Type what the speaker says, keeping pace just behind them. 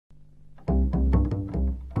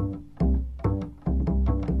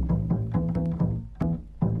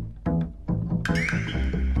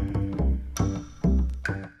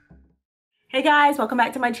Hey guys, welcome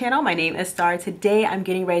back to my channel. My name is Star. Today I'm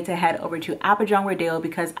getting ready to head over to Apgujeong Rodeo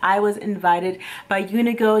because I was invited by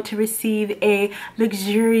EUNOGO to receive a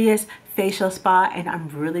luxurious facial spa, and I'm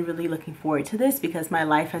really looking forward to this because my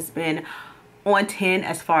life has been on 10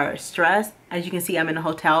 as far as stress. As you can see, I'm in a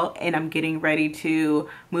hotel and I'm getting ready to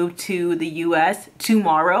move to the US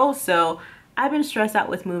tomorrow. So I've been stressed out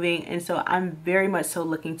with moving, and so I'm very much so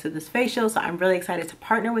looking to this facial. So I'm really excited to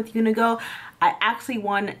partner with EUNOGO. I actually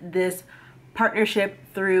won this partnership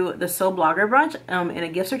through the Seoul blogger brunch and a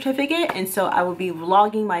gift certificate, and so I will be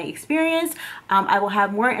vlogging my experience. I will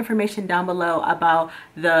have more information down below about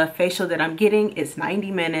the facial that I'm getting. It's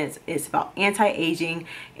 90 minutes. It's about anti-aging,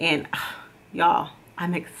 and y'all,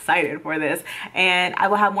 I'm excited for this. And I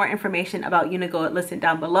will have more information about EUNOGO listed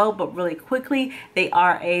down below, but really quickly, they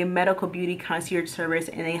are a medical beauty concierge service,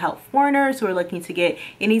 and they help foreigners who are looking to get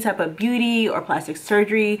any type of beauty or plastic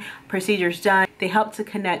surgery procedures done. They help to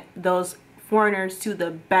connect those foreigners to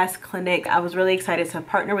the best clinic. I was really excited to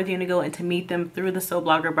partner with EUNOGO and to meet them through the Seoul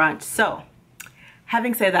blogger brunch. So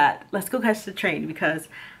having said that, let's go catch the train because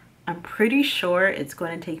I'm pretty sure it's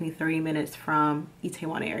going to take me 30 minutes from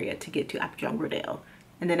Itaewon area to get to Apgujeong Rodeo,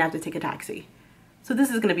 and then I have to take a taxi. So this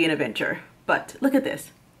is going to be an adventure. But look at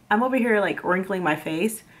this. I'm over here like wrinkling my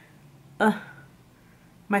face.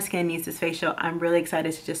 My skin needs this facial. I'm really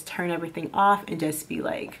excited to just turn everything off and just be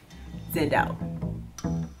like zenned out.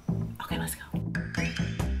 Okay, let's go.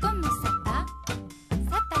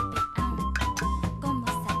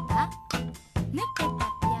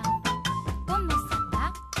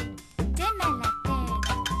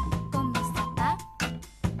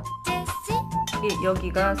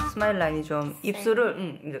 여기가 스마일 라인이 좀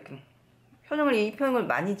입술을 이렇게 이 표정을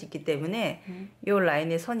많이 짓기 때문에 이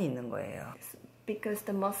라인에 선이 있는 거예요. Because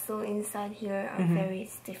the muscle inside here are very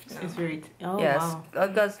stiff now. It's very, oh yes. wow.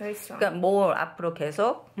 그러니까 more 앞으로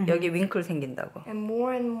계속 여기 윙클 생긴다고. And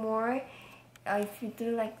more, if you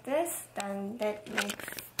do like this, then that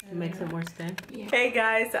makes it more stiff. Yeah. Hey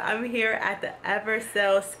guys, so I'm here at the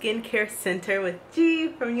Evercell Skincare Center with G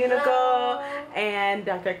from EUNOGO and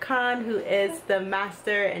Dr. Khan, who is the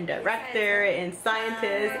master and director and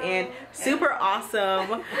scientist and super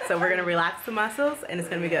awesome. So we're gonna relax the muscles and it's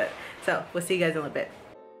gonna be good. So we'll see you guys in a little bit.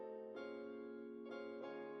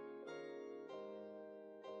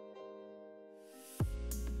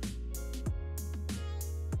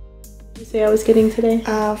 You say I was getting today?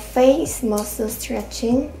 Face muscle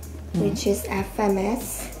stretching, which is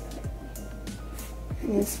FMS.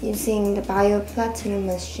 And it's using the bioplatinum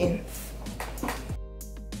machine.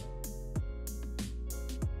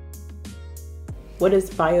 What is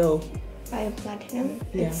Bioplatinum?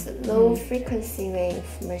 Yeah. It's a low frequency wave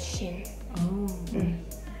machine.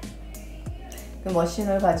 그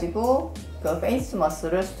머신을 가지고 그 페이스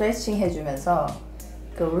머슬을 스트레칭 해주면서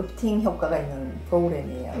그 리프팅 효과가 있는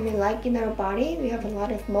프로그램이에요. I mean, like in our body, we have a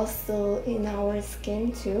lot of muscle in our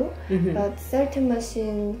skin too, but certain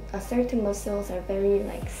muscles are very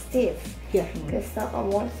like stiff. Yeah. Because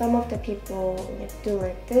some of the people like do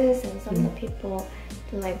like this, and some of the people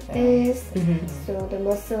do like this. So the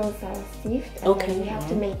muscles are stiff, and then we have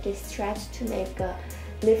to make it stretch to make a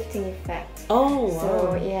lifting effect. Oh wow.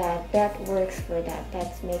 So yeah, that works for that.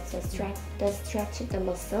 That makes a stretch the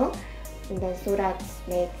muscle. And then so that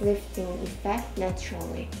make lifting effect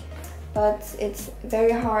naturally. But it's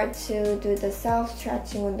very hard to do the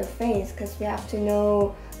self-stretching on the face because we have to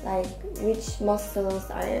know like which muscles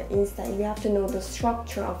are inside. We have to know the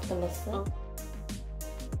structure of the muscle.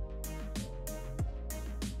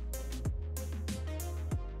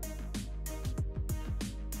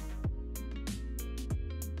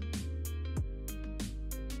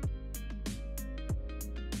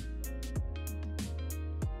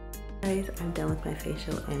 Guys, I'm done with my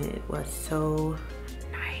facial and it was so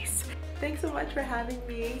nice. Thanks so much for having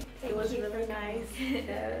me. It was really nice.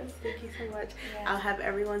 Yes, thank you so much. Yeah. I'll have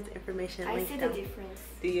everyone's information linked I see down. the difference.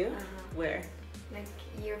 Do you? Where? Like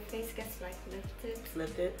your face gets like lifted.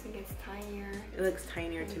 Lifted? It gets tinier. It looks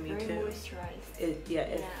tinier to me very too. Moisturized.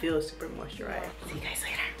 It feels super moisturized. Yeah. See you guys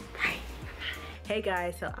later. Bye. Hey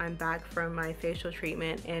guys, so I'm back from my facial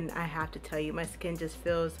treatment and I have to tell you, my skin just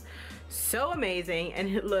feels so amazing and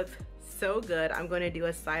it looks so good. I'm going to do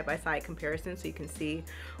a side-by-side comparison so you can see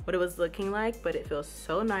what it was looking like, but it feels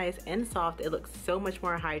so nice and soft. It looks so much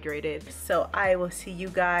more hydrated. So I will see you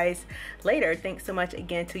guys later. Thanks so much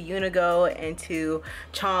again to EUNOGO and to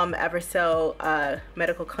Chaum Evercell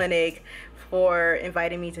Medical Clinic for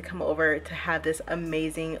inviting me to come over to have this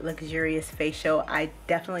amazing luxurious facial. I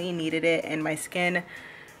definitely needed it, and my skin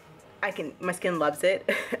loves it.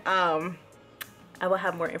 I will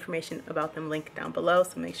have more information about them linked down below,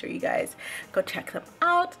 so make sure you guys go check them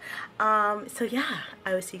out. So yeah,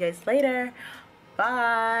 I will see you guys later.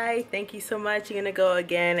 Bye. Thank you so much. You're gonna go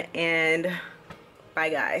again, and bye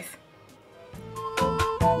guys.